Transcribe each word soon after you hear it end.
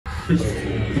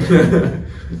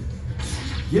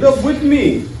Get up with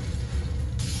me.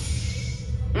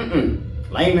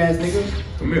 Lame ass nigga.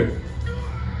 Come here.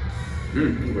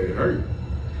 Wait, it hurt.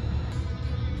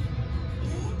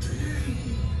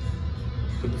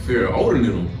 Put the fear of Oden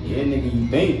in him. Yeah, nigga, you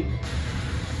think.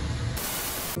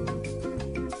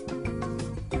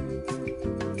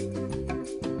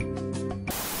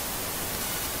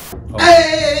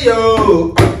 Hey,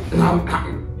 yo.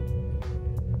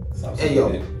 Hey, yo.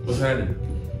 What's happening?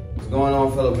 What's going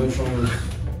on, fellow Benchroomers?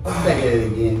 Back at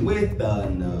it again with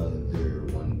another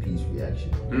One Piece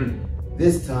reaction.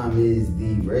 This time is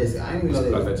the rest. I didn't even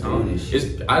know they were doing this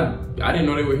shit. I didn't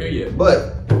know they were here yet.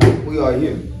 But we are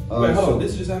here. Wait, hold on.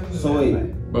 This just happened. So wait.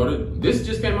 Bro, this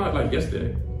just came out like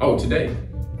yesterday. Oh, today.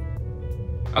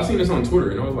 I seen this on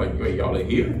Twitter and I was like, wait, y'all are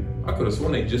here? I could have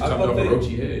sworn they just chopped off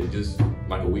Orochi head just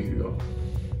like a week ago.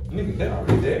 Nigga, they're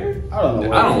already there? I don't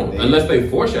know. I don't, unless they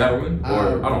foreshadowing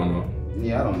or I don't know.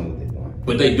 Yeah, I don't know what they're doing.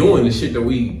 But they doing the shit that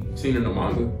we seen in the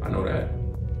manga. I know that.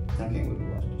 I can't wait to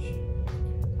watch this shit.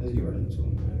 Let's get right into it,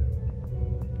 man.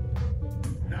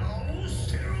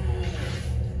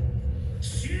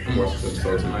 I'm watching this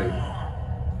episode tonight.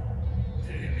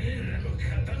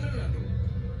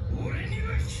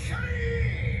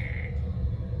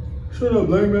 Shut up,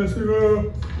 lame ass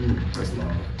nigga. That's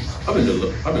loud. I've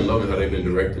been loving how they've been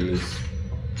directing this.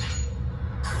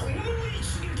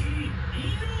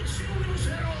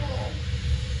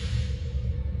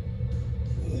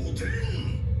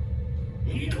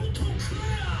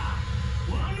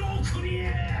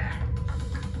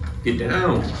 Get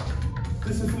down.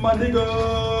 This is for my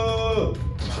nigga.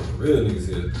 Real niggas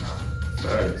here.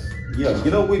 Facts. Yeah,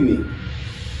 get up with me.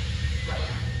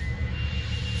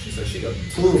 She said she got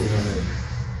tools in her hand.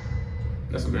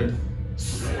 That's a man.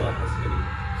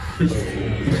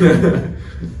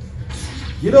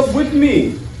 Get up with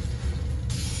me.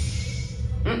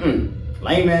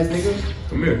 Lame ass nigga.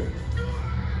 Come here.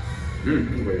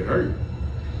 Wait, it hurt.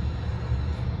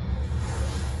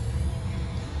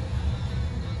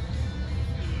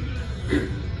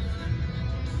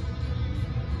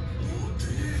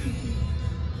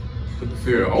 Put the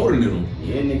fear of Oden in him.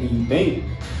 Yeah, nigga, you think.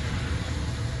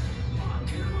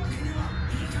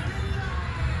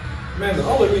 Man, the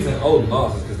only reason Oden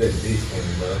lost is because that bitch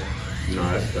came, bro.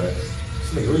 Nah, that's facts. This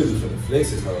nigga really was finna flex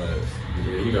his whole ass.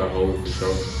 Yeah, he got hold for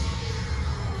sure.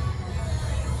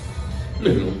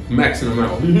 Look at him, maxing him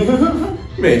out.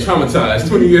 Man, traumatized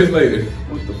 20 years later.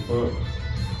 What the fuck?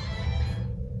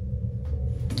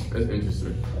 That's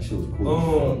interesting. That shit was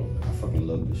cool. I fucking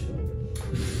love this show.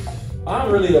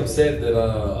 I'm really upset that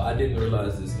I didn't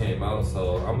realize this came out,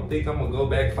 so I'm gonna go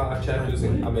back 5 chapters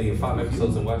and 5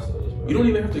 episodes and watch those. Bro. You don't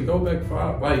even have to go back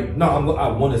 5. Like, no, I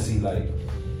want to see like,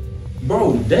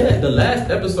 bro, the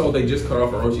last episode they just cut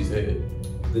off Orochi's head.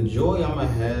 The joy I'm gonna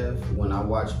have when I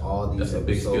watch all these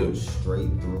episodes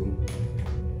straight through.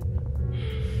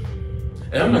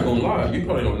 And I'm not gonna lie, you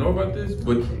probably don't know about this,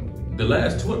 but the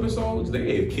last 2 episodes they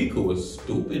gave Kiku a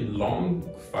stupid long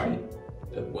fight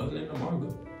that wasn't in the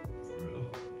manga.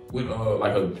 With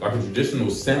like a traditional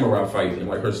samurai fight, and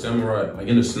like her samurai like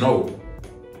in the snow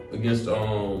against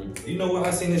You know what?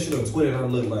 I seen this shit on Twitter and I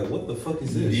looked like, what the fuck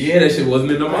is this? Yeah, that shit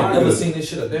wasn't in the manga. I never seen this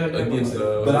shit up there against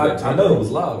but I know it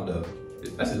was live though.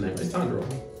 That's his name. It's Tanjiro.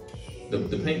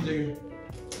 The paint nigga.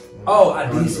 Oh,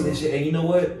 I did see this shit, and you know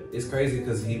what? It's crazy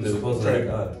because he was supposed to be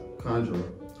God. Conjuro.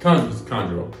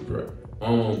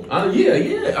 Right.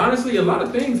 Yeah. Honestly, a lot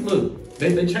of things. Look,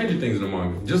 they changing things in the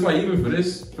manga. Just like even for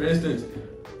this, for instance.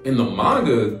 In the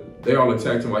manga, they all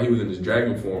attacked him while he was in his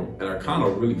dragon form, and I kind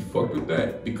of really fucked with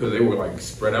that because they were like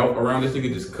spread out around this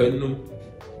nigga, just cutting him.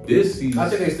 This season, I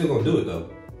think they still gonna do it though.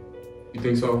 You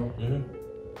think so? Mm-hmm.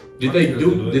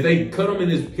 Did they cut him in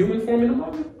his human form in the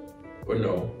manga, or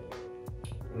no?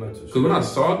 I'm not too sure. Because when I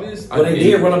saw this, they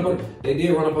did run up on that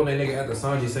nigga after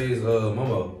Sanji says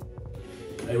Momo.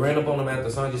 They ran up on him after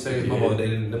Sanji says Momo. They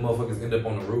didn't. The motherfuckers end up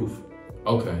on the roof.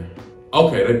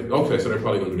 Okay, so they're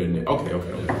probably gonna do that next. Okay.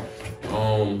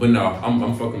 But no, I'm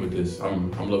fucking with this.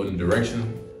 I'm loving the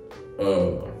direction.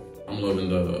 I'm loving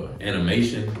the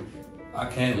animation. I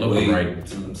can't wait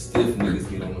till stiff niggas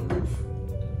get on the roof.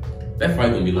 That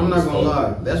fight gonna be long. I'm not gonna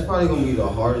lie. That's probably gonna be the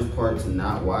hardest part to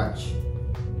not watch.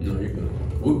 No,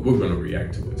 we're gonna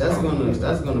react to it. That's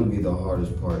gonna be the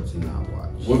hardest part to not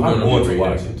watch. We're gonna be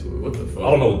reacting to it. What the fuck?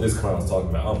 I don't know what this clown's talking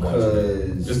about. I'm watching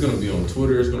it. It's gonna be on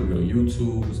Twitter. It's gonna be on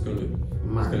YouTube. It's gonna be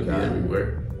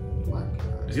everywhere. My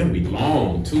God. It's gonna be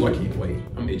long too. I can't wait.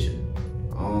 I'm itching.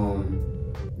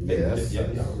 Yeah.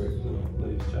 Y'all ready for the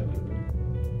latest chapter?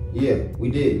 Yeah, we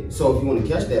did. So if you want to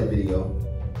catch that video,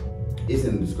 It's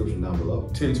in the description down below.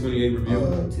 1028 review.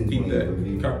 1028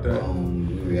 review. Cop that.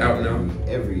 We react Out now.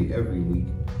 every week.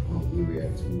 We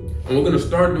react to it. And we're gonna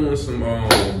start doing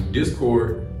some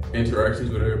Discord interactions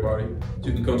with everybody. So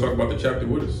you can come talk about the chapter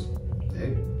with us.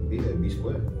 Hey, be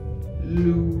square.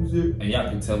 Loser. And y'all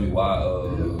can tell me why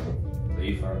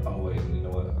they find. Oh wait, you know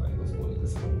what? I ain't gonna spoil it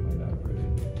because someone might not read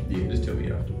it. Yeah, just tell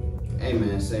me after. Hey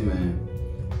man, say man.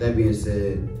 That being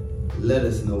said, let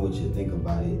us know what you think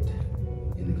about it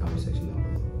in the comment section down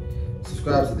below.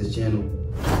 Subscribe to this channel.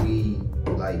 We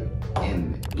like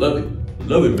anime. Love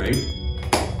it, man.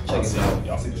 Check us out.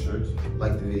 Y'all see the shirts?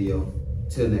 Like the video.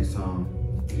 Till next time.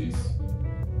 Peace.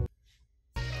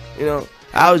 You know,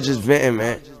 I was just venting,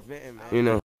 man. You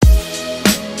know.